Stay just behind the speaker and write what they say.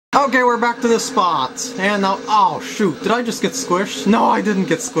Okay, we're back to the spot. And now, oh shoot, did I just get squished? No, I didn't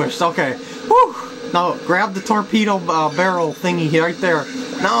get squished. Okay. Whew. Now, grab the torpedo barrel thingy right there.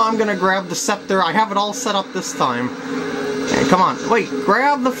 Now I'm gonna grab the scepter. I have it all set up this time. Okay, come on. Wait,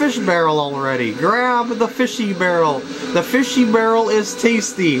 grab the fish barrel already. Grab the fishy barrel. The fishy barrel is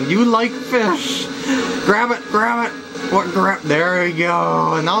tasty. You like fish. Grab it, grab it. What, grab? There we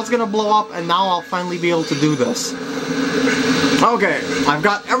go. And now it's gonna blow up, and now I'll finally be able to do this. Okay, I've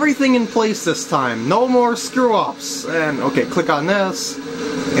got everything in place this time. No more screw-ups. And, okay, click on this.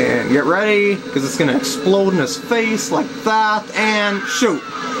 And get ready, because it's going to explode in his face like that. And shoot.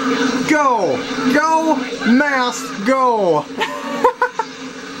 Go! Go! Mast! Go!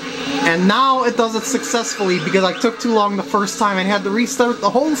 And now it does it successfully because I took too long the first time and had to restart the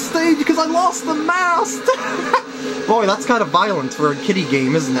whole stage because I lost the mast! Boy, that's kind of violent for a kiddie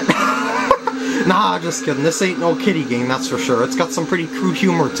game, isn't it? Nah, just kidding. This ain't no kiddie game, that's for sure. It's got some pretty crude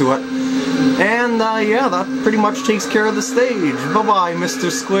humor to it. And, yeah, that pretty much takes care of the stage. Bye-bye, Mr.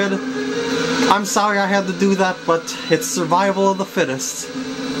 Squid. I'm sorry I had to do that, but it's survival of the fittest.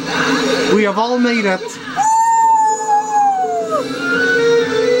 We have all made it.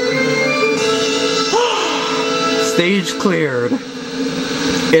 Stage cleared.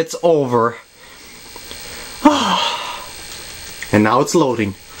 It's over. And now it's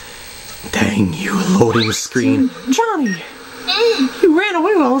loading. Dang you, loading screen. Johnny! You ran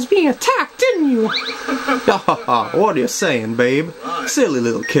away while I was being attacked, didn't you? What are you saying, babe? Silly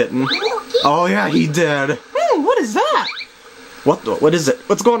little kitten. Oh yeah, he did. What is that? What is it?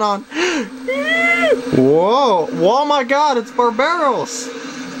 What's going on? Whoa! Oh my god, it's Barbaros!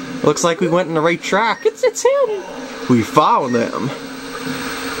 Looks like we went in the right track. It's him! We found him.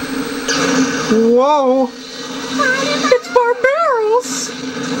 Whoa! It's Barbaros!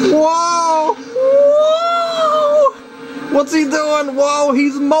 Whoa! Whoa! What's he doing? Whoa,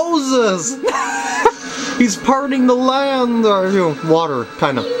 he's Moses! He's parting the land, or water,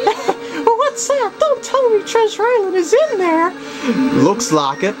 kind of. Well, what's that? Don't tell me Treasure Island is in there! Looks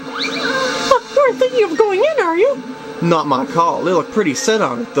like it. You aren't thinking of going in, are you? Not my call. They look pretty set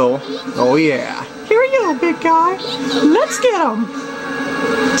on it, though. Oh, yeah. Here we go, big guy. Let's get him!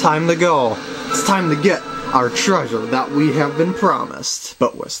 Time to go. It's time to get our treasure that we have been promised,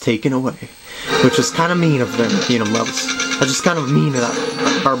 but was taken away. Which is kind of mean of them, you know, that's just kind of mean of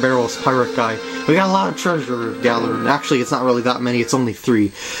that Barbaros pirate guy. We got a lot of treasure gathered. Actually, it's not really that many, it's only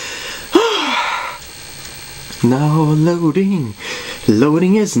 3. Now loading.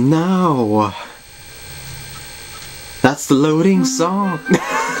 Loading is now. That's the loading song.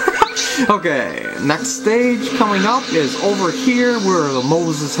 Okay, next stage coming up is over here where the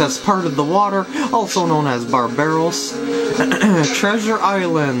Moses has parted the water, also known as Barbaros. Treasure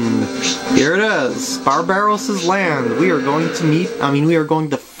Island. Here it is, Barbaros' land. We are going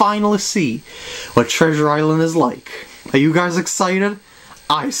to finally see what Treasure Island is like. Are you guys excited?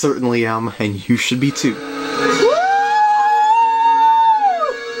 I certainly am, and you should be too.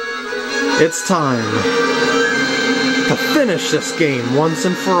 It's time to finish this game once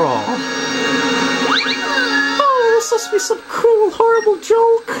and for all. Oh, this must be some cruel, horrible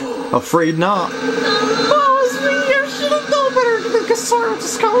joke. Afraid not. Oh, it's me. I should have known better than to sort to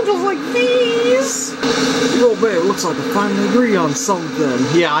scoundrels like these. Well, babe, looks like we finally agree on something.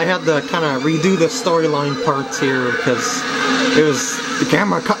 Yeah, I had to kind of redo the storyline parts here because the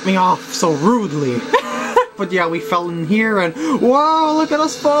camera cut me off so rudely. But yeah, we fell in here and whoa, look at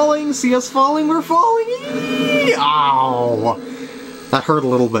us falling. See us falling? We're falling. Ow. That hurt a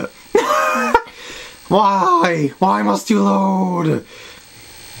little bit. Why? Why must you load?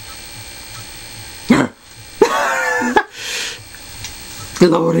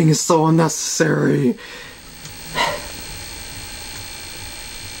 Loading is so unnecessary.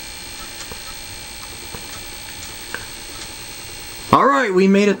 Alright, we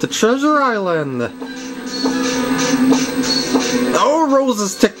made it to Treasure Island. Oh, Rose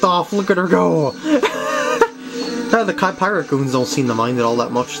is ticked off. Look at her go. The pirate goons don't seem to mind it all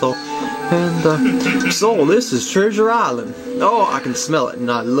that much, though. And, so this is Treasure Island. Oh, I can smell it,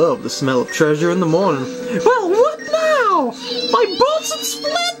 and I love the smell of treasure in the morning. Well, what now? My boat's in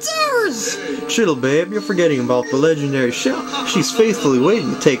splinters! Chill, babe, you're forgetting about the legendary ship. She's faithfully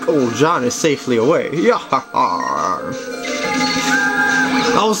waiting to take old Johnny safely away.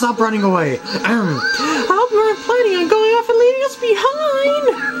 Oh, stop running away. You weren't planning on going off and leaving us behind!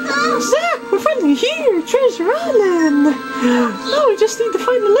 Zack, we're finally here, Treasure Island! Now we just need to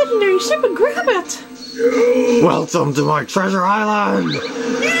find the legendary ship and grab it! Welcome to my Treasure Island!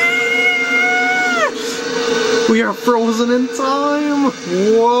 Yeah! We are frozen in time!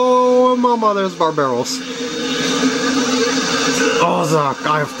 Whoa, mama, there's Barbaros. Oh, Zack,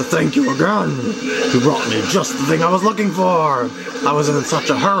 I have to thank you again. You brought me just the thing I was looking for. I was in such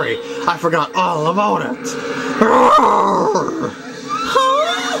a hurry, I forgot all about it. Huh?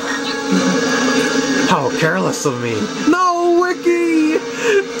 How careless of me. No, Wiki!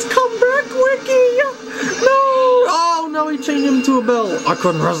 Come back, Wiki! No! Oh, now he changed him to a bell. I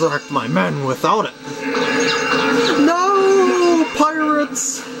couldn't resurrect my men without it. No!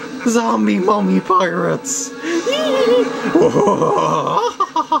 Pirates! Zombie mummy pirates.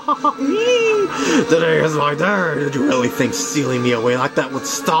 Today is my day. Did you really think stealing me away like that would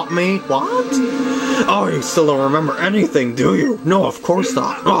stop me? What? Oh, you still don't remember anything, do you? No, of course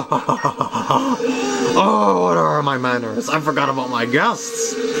not. Oh, what are my manners? I forgot about my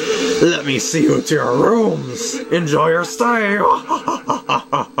guests. Let me see you to your rooms. Enjoy your stay.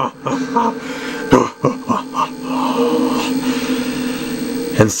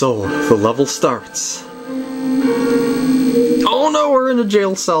 And so, the level starts. Oh no, we're in a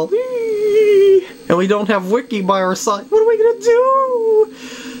jail cell. And we don't have Wiki by our side. What are we gonna do?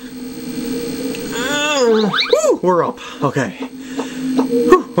 Woo, we're up. Okay.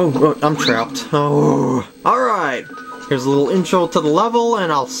 Oh, I'm trapped. Oh. Alright. Here's a little intro to the level,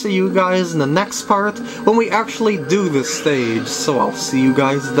 and I'll see you guys in the next part when we actually do this stage. So I'll see you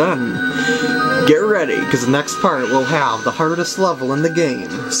guys then. Get ready, because the next part will have the hardest level in the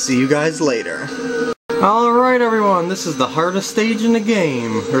game. See you guys later. Alright everyone, this is the hardest stage in the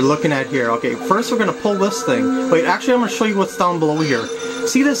game we're looking at here. Okay, first we're going to pull this thing. Wait, actually I'm going to show you what's down below here.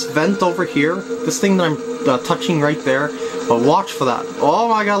 See this vent over here? This thing that I'm touching right there? But watch for that. Oh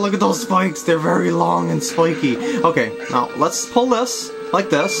my god, look at those spikes. They're very long and spiky. Okay, now let's pull this. Like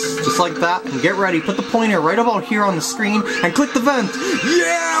this, just like that, and get ready. Put the pointer right about here on the screen, and click the vent.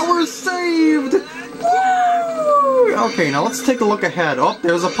 Yeah, we're saved! Woo! Okay, now let's take a look ahead. Oh,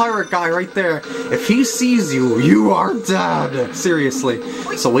 there's a pirate guy right there. If he sees you, you are dead. Seriously.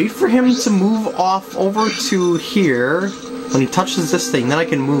 So wait for him to move off over to here. When he touches this thing, then I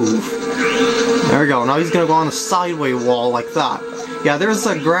can move. There we go. Now he's gonna go on a sideway wall like that. Yeah, there's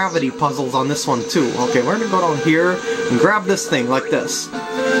gravity puzzles on this one too. Okay, we're gonna go down here and grab this thing like this.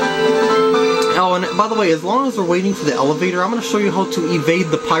 Oh, and by the way, as long as we're waiting for the elevator, I'm gonna show you how to evade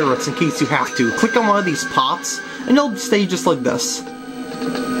the pirates in case you have to. Click on one of these pots, and you'll stay just like this.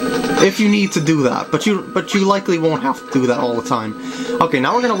 If you need to do that, but you likely won't have to do that all the time. Okay,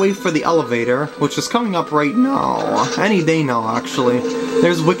 now we're gonna wait for the elevator, which is coming up right now. Any day now, actually.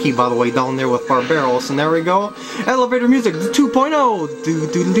 There's Wiki, by the way, down there with Barbaros, and there we go. Elevator music 2.0. Do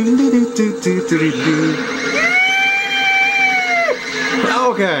do do do do do do do do.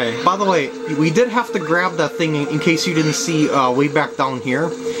 Okay, by the way, we did have to grab that thing in case you didn't see way back down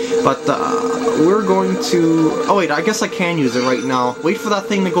here. But we're going to... Oh wait, I guess I can use it right now. Wait for that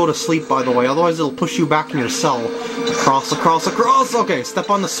thing to go to sleep, by the way, otherwise it'll push you back in your cell. Across, across, across! Okay, step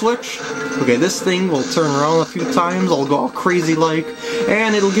on the switch. Okay, this thing will turn around a few times, I'll go all crazy like,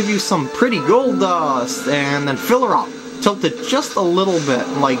 and it'll give you some pretty gold dust, and then fill her up. Tilt it just a little bit,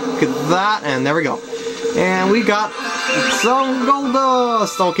 like that, and there we go. And we got some gold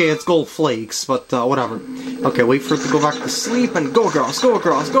dust! Okay, it's gold flakes, but whatever. Okay, wait for it to go back to sleep and go across, go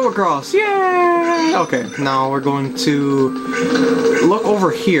across, go across! Yay! Okay, now we're going to look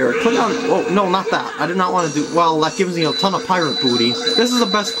over here. Click on... Oh, no, not that. I did not want to do... Well, that gives me a ton of pirate booty. This is the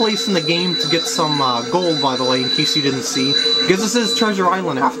best place in the game to get some gold, by the way, in case you didn't see. Because this is Treasure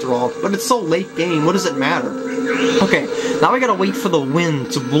Island, after all. But it's so late game, what does it matter? Okay, now we gotta wait for the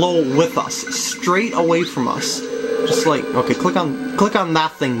wind to blow with us, straight away from us. Just like, okay, click on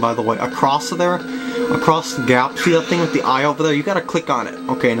that thing, by the way, across there, across the gap. See that thing with the eye over there? You gotta click on it.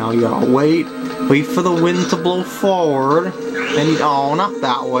 Okay, now you gotta wait for the wind to blow forward. And oh, not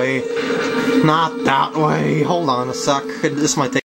that way, not that way. Hold on a sec. This might take